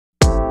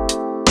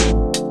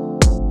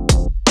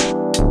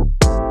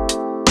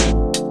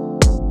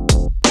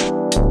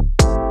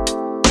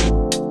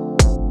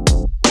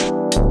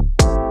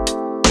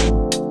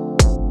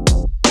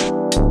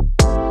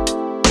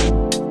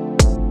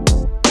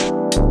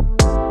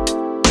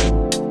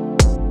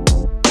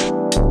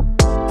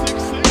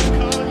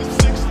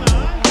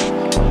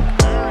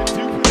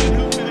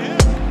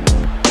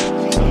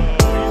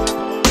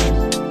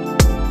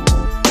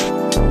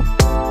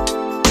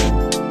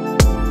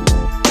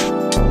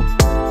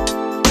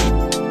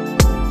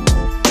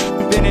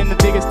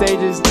biggest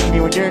stages. I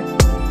mean, when you're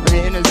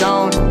in the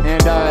zone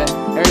and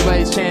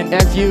everybody's chanting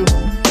F you.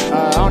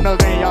 I don't know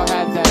if any of y'all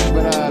had that,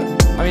 but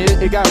I mean,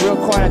 it got real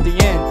quiet at the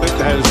end. It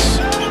has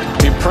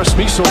impressed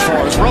me so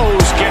far as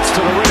Rose gets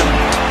to the rim.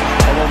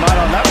 Although not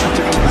on that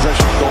particular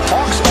possession. The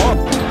Hawks up.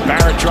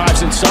 Barrett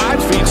drives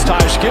inside, feeds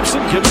Taj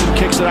Gibson. Gibson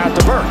kicks it out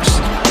to Burks.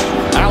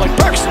 Alec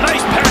Burks,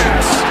 nice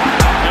pass.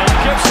 And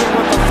Gibson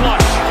with the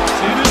flush.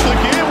 See this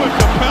again with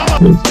Capella.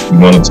 If you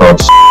want to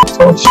talk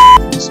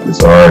shit,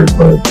 it's alright,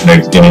 but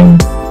next game,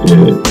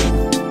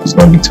 it's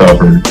going to be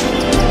tougher.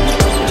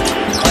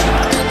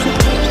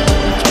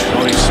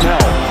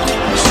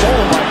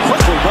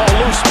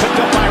 Picked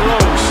up by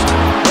Rose.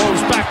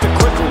 Rose back to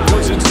Quickly.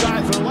 Goes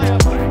inside for the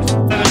layup.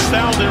 And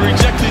astounded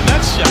rejecting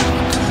that shot.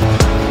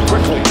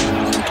 Quickly.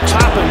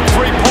 Toppin,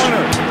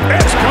 three-pointer.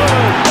 It's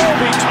good.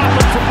 Obi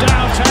Toppin from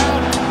downtown.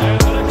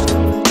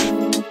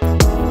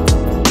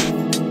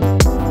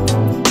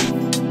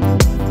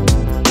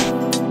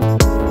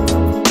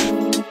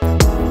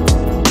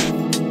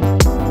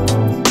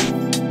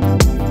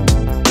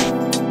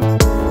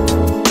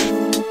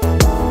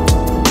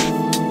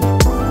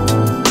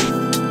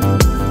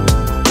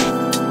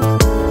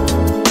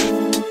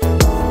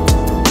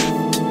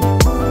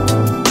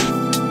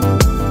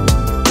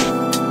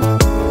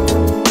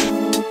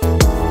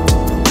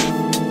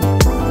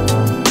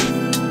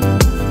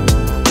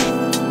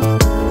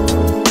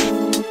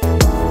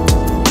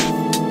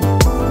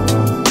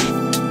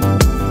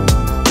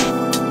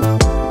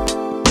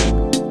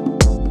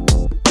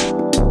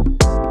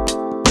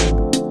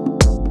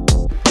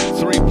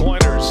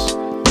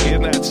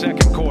 And the next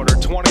second quarter,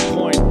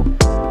 20-point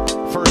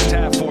first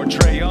half for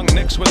Trae Young.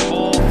 Knicks with the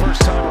ball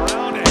first time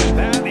around, and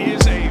that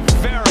is a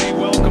very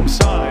welcome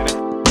sign.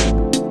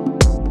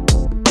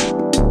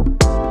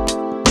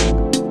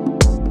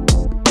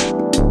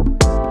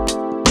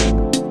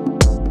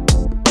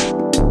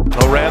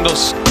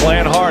 Randle's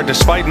playing hard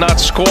despite not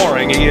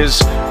scoring. He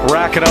is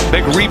racking up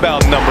big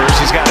rebound numbers.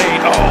 He's got 8.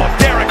 Oh,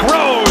 Derrick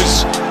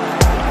Rose!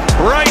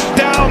 Right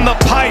down the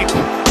pipe.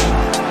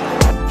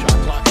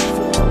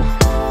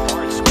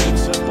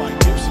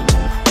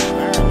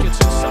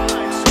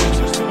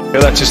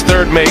 That's his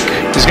third make.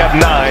 He's got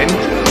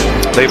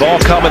 9. They've all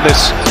come in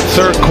this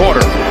third quarter,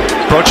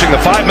 approaching the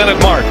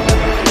 5-minute mark.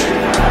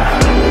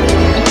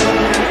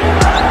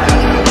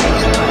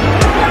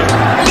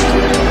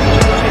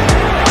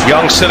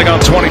 Young sitting on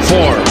 24.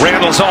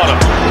 Randle's on him.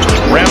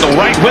 Randle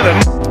right with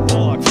him.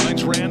 Bullock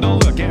finds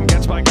Randle. Again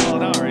gets by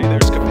Gallinari.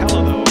 There's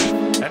Capella though.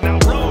 And now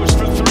Rose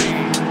for 3.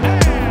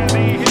 And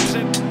he hits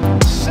it.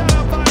 Set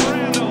up by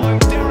Randle and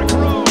Derrick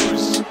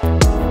Rose.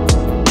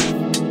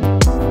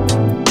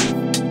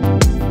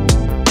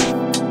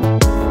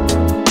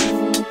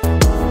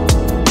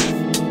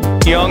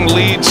 Young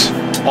leads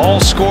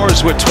all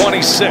scores with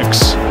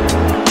 26.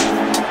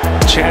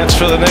 Chance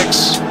for the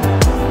Knicks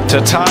to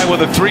tie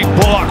with a 3.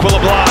 Bullock will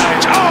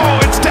oblige. Oh,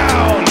 it's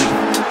down!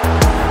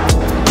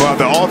 Well,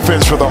 the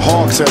offense for the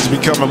Hawks has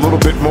become a little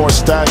bit more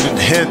stagnant.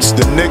 Hence,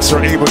 the Knicks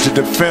are able to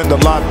defend a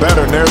lot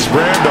better. And there's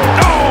Randle.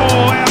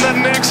 Oh, and the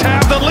Knicks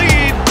have the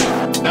lead.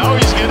 Now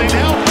he's getting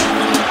help.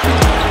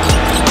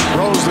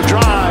 Rose the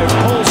drive,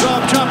 pulls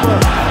up, jumper.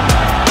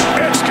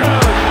 It's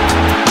good.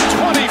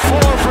 24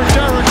 for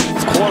Derrick.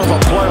 Quarter of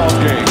a playoff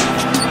game.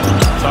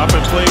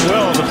 Toppin played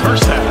well in the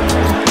first half.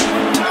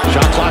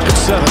 Shot clock at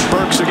 7.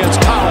 Burks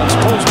against Collins.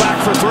 Pulls back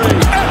for 3.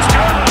 That's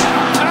good.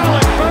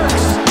 Alec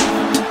Burks.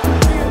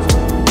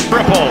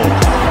 Triple.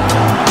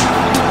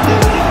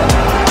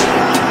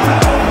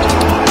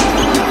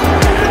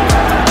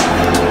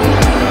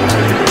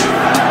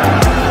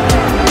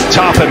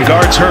 Toppin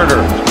guards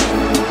Herder.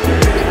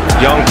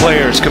 Young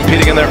players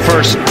competing in their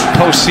first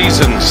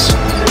postseasons.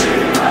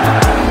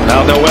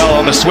 Now Noel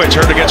on the switch.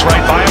 Herder gets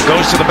right by him.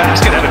 Goes to the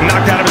basket. Had it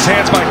knocked out of his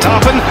hands by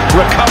Toppin.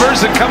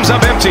 Recovers and comes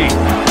up empty.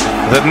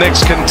 The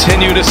Knicks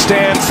continue to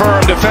stand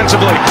firm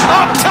defensively.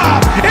 Up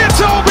top,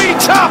 it's Obi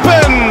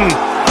Toppin!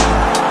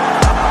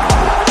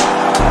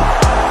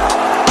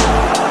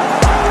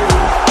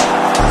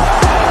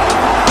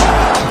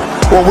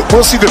 Well,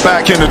 we'll see the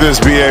back end of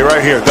this, BA,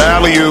 right here. The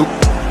alley-oop,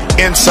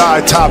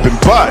 inside Toppin.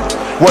 But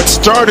what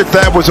started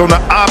that was on the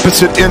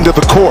opposite end of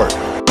the court.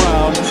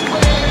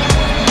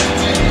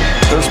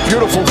 There's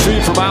beautiful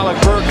feed from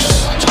Alec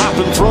Burks.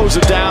 Toppin throws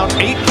it down.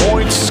 8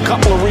 points,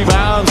 couple of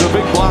rebounds, a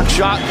big block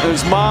shot.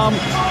 His mom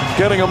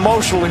getting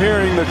emotional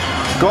hearing the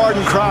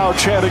Garden crowd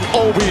chanting,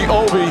 Obi,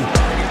 Obi.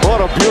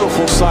 What a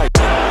beautiful sight.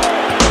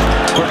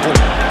 Quickly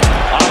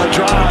on the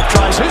drive,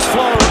 tries his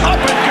floater, up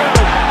and good.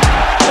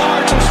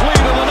 Largest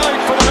lead of the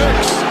night for the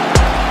Knicks.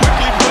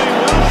 Quickly playing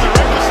well in the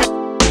regular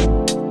season.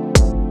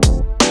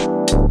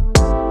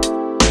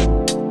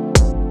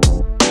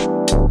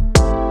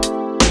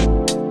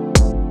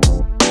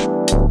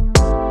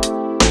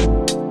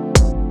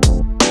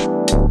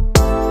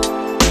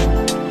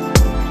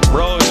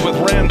 Rose with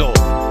Randle.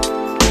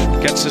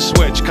 Gets the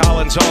switch.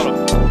 Collins on him.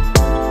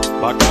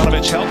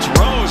 Bogdanovich helps.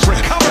 Rose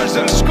recovers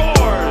and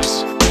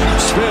scores.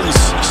 Spins,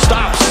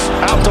 stops,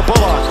 out to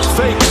Bullock.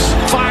 Fakes,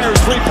 fires,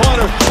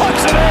 three-pointer,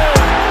 puts it in.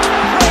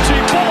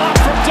 Reggie Bullock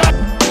from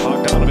down.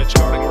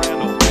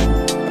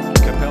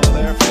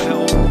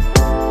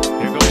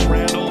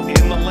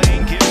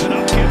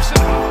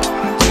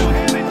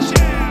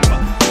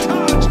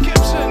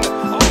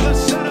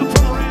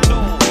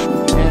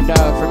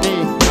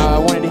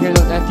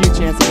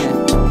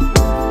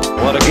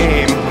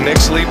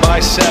 Knicks lead by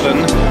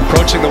 7.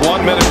 Approaching the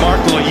 1 minute mark.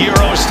 The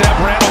Euro step.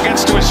 Randle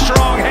gets to his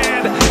strong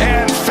hand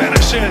and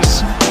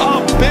finishes.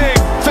 A big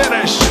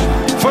finish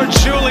for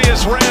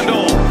Julius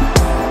Randle.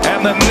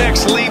 And the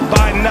Knicks lead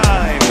by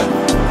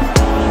 9.